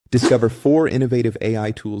Discover 4 innovative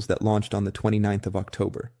AI tools that launched on the 29th of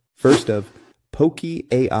October. First of, Pokey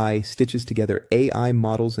AI stitches together AI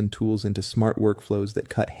models and tools into smart workflows that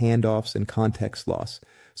cut handoffs and context loss,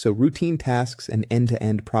 so routine tasks and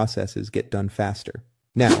end-to-end processes get done faster.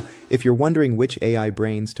 Now, if you're wondering which AI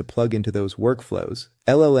brains to plug into those workflows,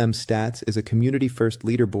 LLM Stats is a community-first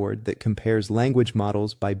leaderboard that compares language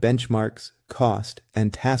models by benchmarks, cost,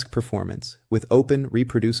 and task performance, with open,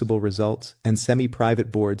 reproducible results and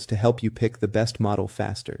semi-private boards to help you pick the best model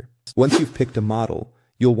faster. Once you've picked a model,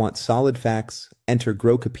 you'll want solid facts, enter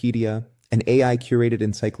Grokopedia, an AI-curated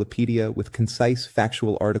encyclopedia with concise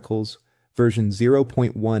factual articles. Version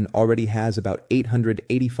 0.1 already has about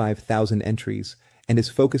 885,000 entries, and is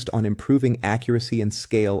focused on improving accuracy and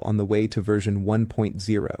scale on the way to version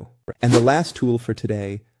 1.0. And the last tool for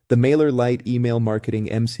today, the MailerLite email marketing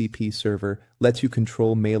MCP server, lets you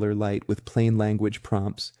control MailerLite with plain language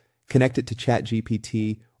prompts, connect it to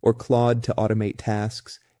ChatGPT or Claude to automate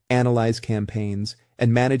tasks, analyze campaigns,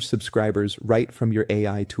 and manage subscribers right from your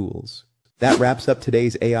AI tools. That wraps up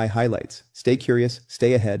today's AI highlights. Stay curious,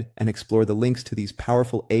 stay ahead, and explore the links to these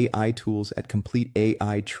powerful AI tools at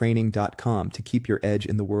CompleteAItraining.com to keep your edge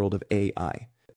in the world of AI.